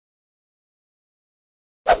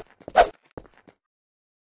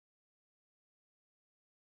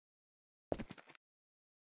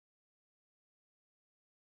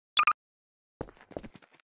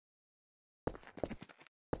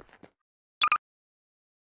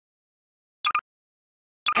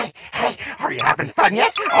Hey, are you having fun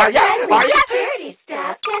yet? Are ya? Are ya? Security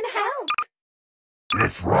staff can help.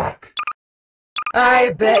 Let's rock.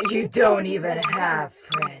 I bet you don't even have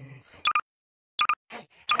friends. Hey,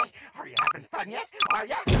 are you having fun yet? Are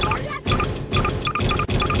ya? Are ya?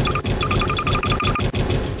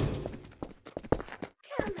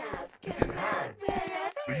 Come out,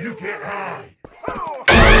 wherever You can't hide.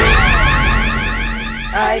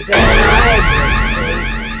 I bet I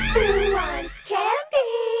would. Who wants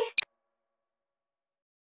candy?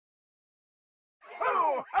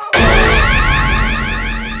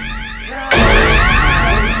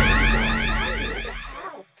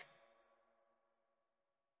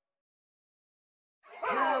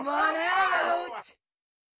 Come on out!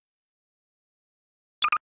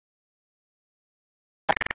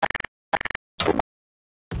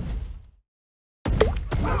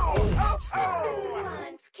 Who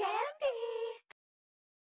wants candy?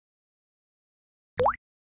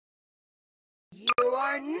 You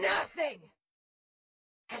are nothing!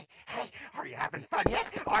 Hey, are you having fun yet?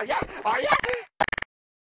 Are ya? Are ya?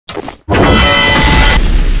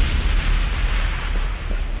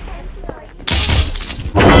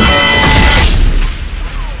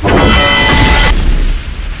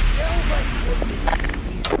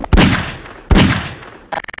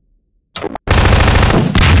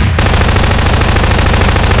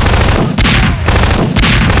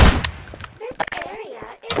 This area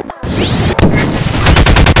is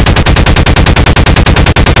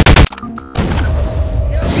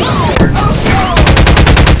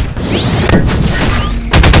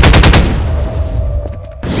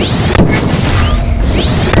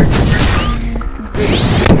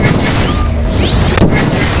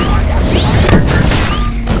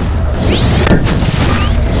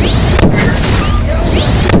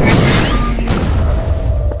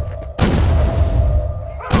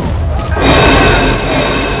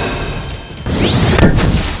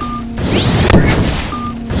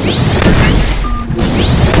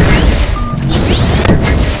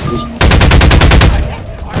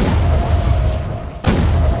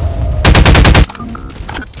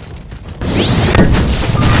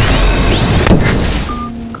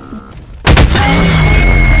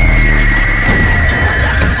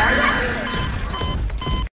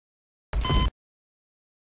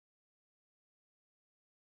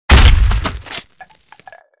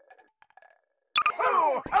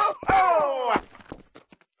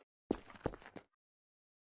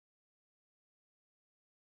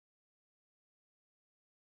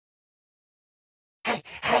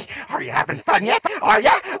Hey, are you having fun yet? Are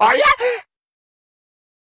ya? Are ya?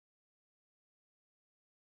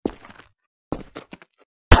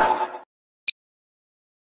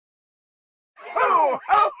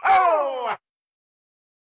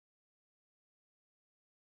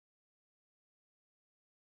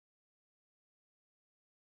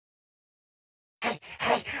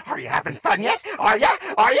 Hey, are you having fun yet? Are ya?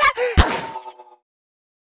 Are ya?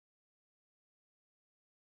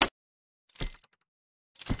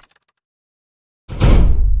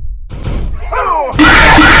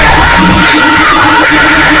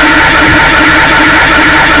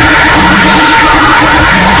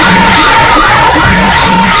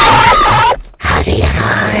 How do you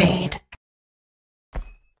hide?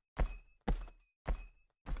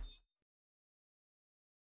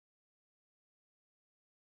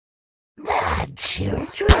 Bad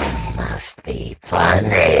children must be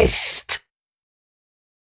punished.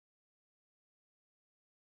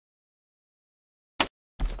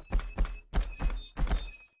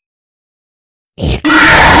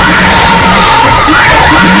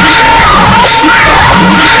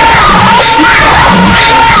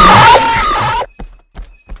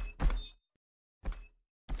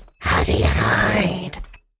 How do you hide?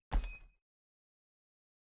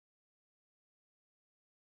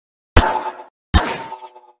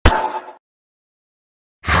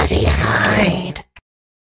 How do you hide?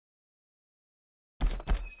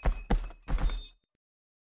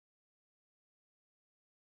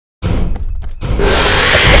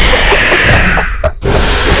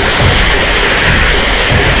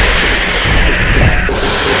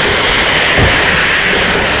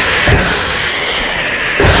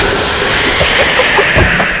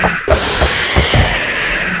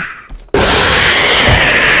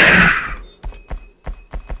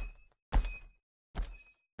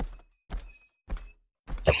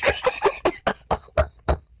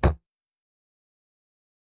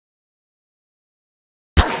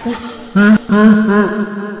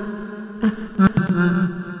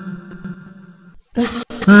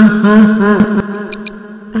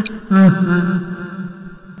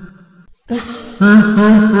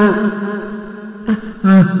 It's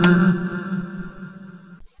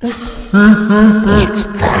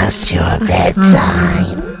past your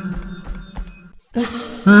bedtime.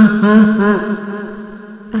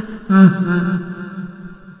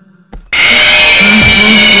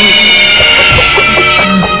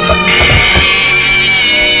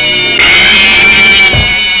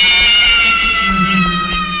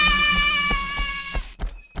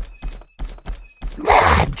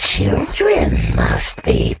 Bad children must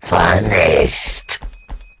be punished.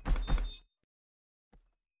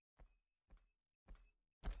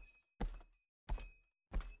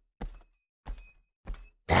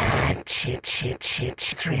 Bad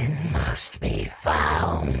children must be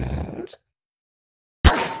found.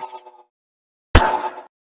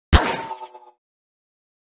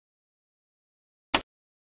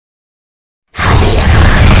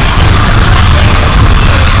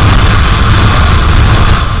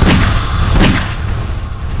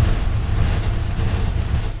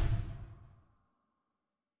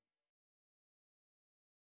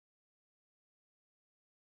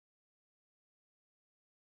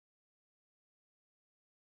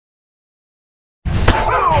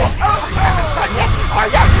 Are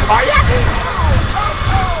ya? Are ya?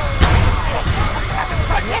 Having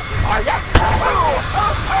fun yet? Are ya?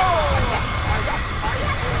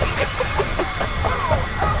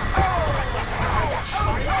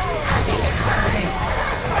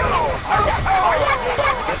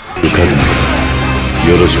カズマ、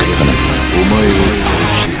よろしく頼む。お前を倒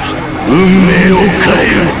して運命を変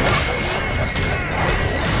える。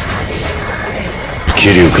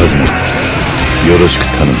桐生一馬、よろしく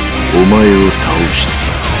頼む。お前を倒して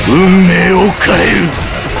運命を変える。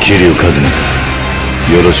桐生一馬、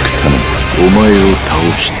よろしく頼む。お前を倒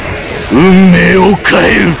して運命を変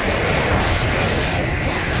える。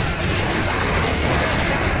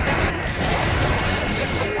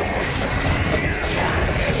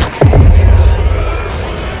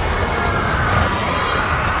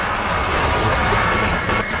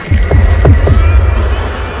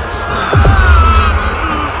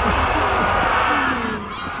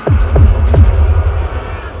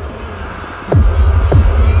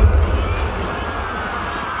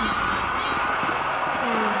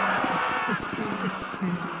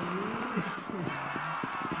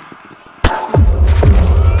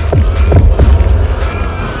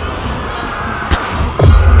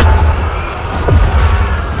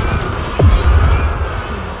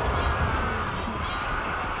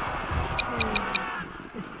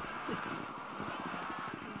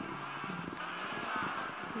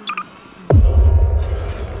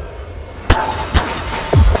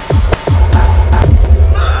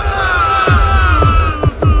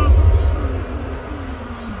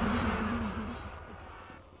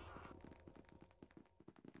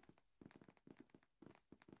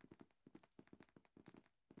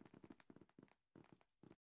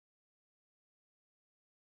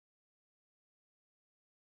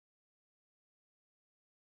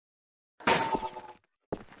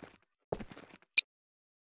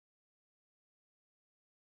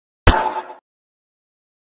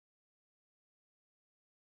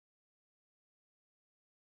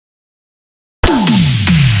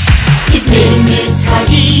name is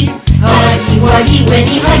Huggy. Huggy Wuggy, when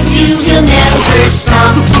he hugs you, he'll never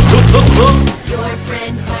stop.